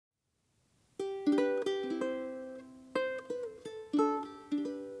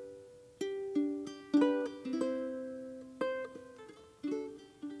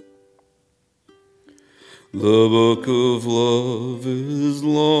The book of love is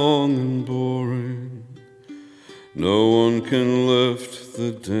long and boring. No one can lift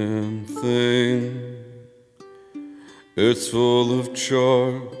the damn thing. It's full of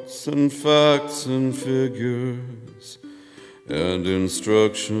charts and facts and figures and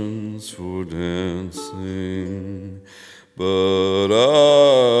instructions for dancing. But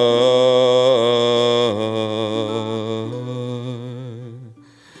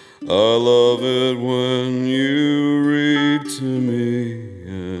I love it when you read to me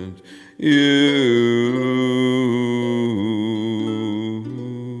and you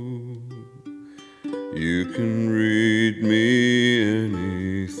can read me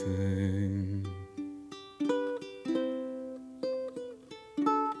anything.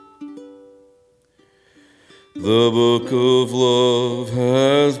 The book of love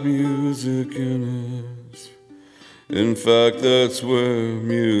has music in it. In fact, that's where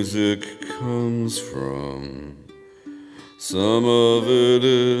music comes from. Some of it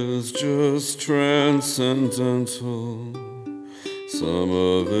is just transcendental. Some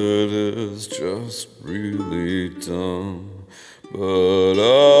of it is just really dumb. But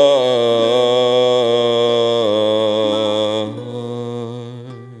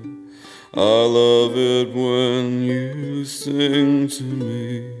I love it when you sing to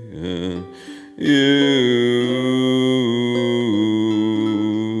me and you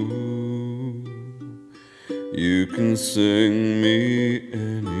can sing me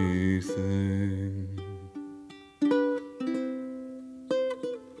anything.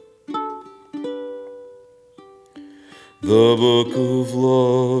 The book of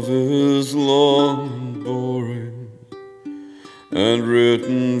love is long and boring and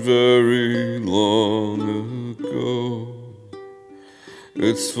written very long ago.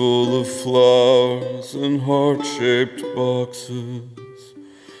 It's full of flowers and heart-shaped boxes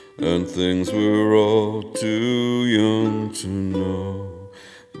and things we're all too young to know.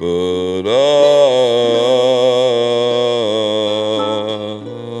 But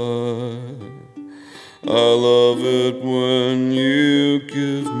I love it when you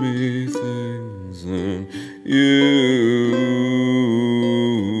give me things and you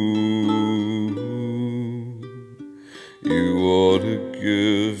ought to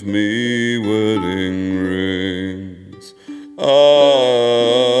give me wedding rings.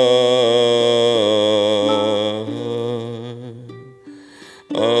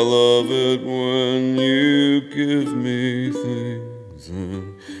 I love it when you give me things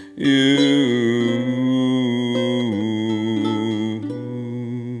and you